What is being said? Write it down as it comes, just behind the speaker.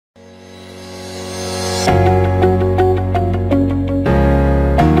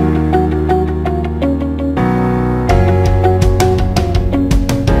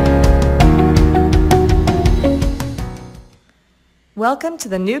Welcome to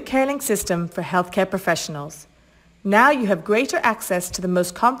the new CareLink system for healthcare professionals. Now you have greater access to the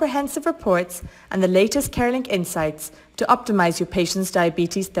most comprehensive reports and the latest CareLink insights to optimize your patient's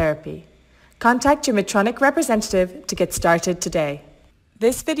diabetes therapy. Contact your Medtronic representative to get started today.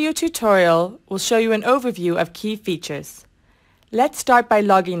 This video tutorial will show you an overview of key features. Let's start by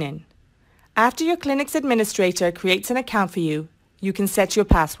logging in. After your clinic's administrator creates an account for you, you can set your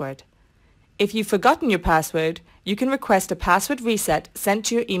password. If you've forgotten your password, you can request a password reset sent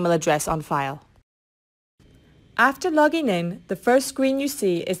to your email address on file. After logging in, the first screen you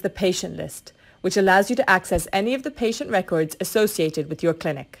see is the patient list, which allows you to access any of the patient records associated with your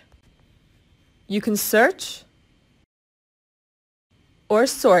clinic. You can search or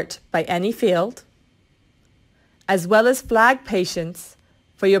sort by any field, as well as flag patients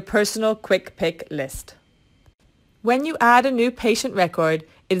for your personal quick pick list. When you add a new patient record,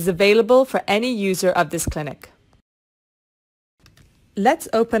 it is available for any user of this clinic. Let's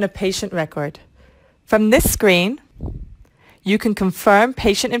open a patient record. From this screen, you can confirm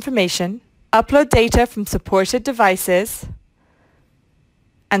patient information, upload data from supported devices,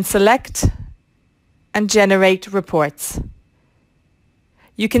 and select and generate reports.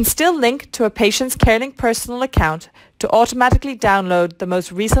 You can still link to a patient's CareLink personal account to automatically download the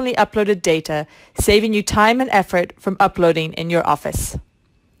most recently uploaded data, saving you time and effort from uploading in your office.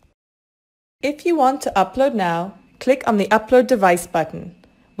 If you want to upload now, click on the Upload Device button,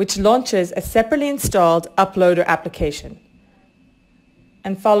 which launches a separately installed uploader application,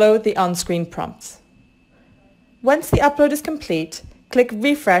 and follow the on-screen prompts. Once the upload is complete, click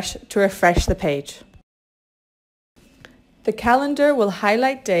Refresh to refresh the page. The calendar will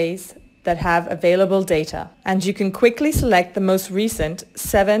highlight days that have available data, and you can quickly select the most recent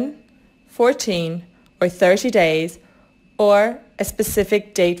 7, 14, or 30 days, or a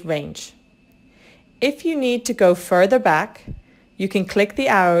specific date range. If you need to go further back, you can click the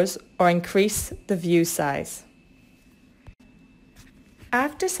arrows or increase the view size.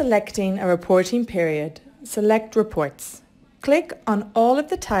 After selecting a reporting period, select Reports. Click on all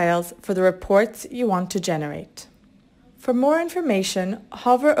of the tiles for the reports you want to generate. For more information,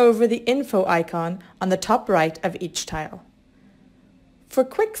 hover over the info icon on the top right of each tile. For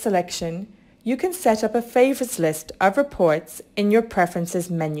quick selection, you can set up a favorites list of reports in your Preferences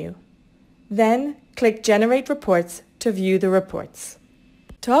menu. Then, click Generate Reports to view the reports.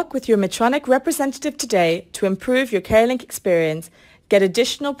 Talk with your Medtronic representative today to improve your CareLink experience, get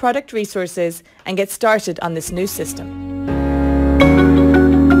additional product resources, and get started on this new system.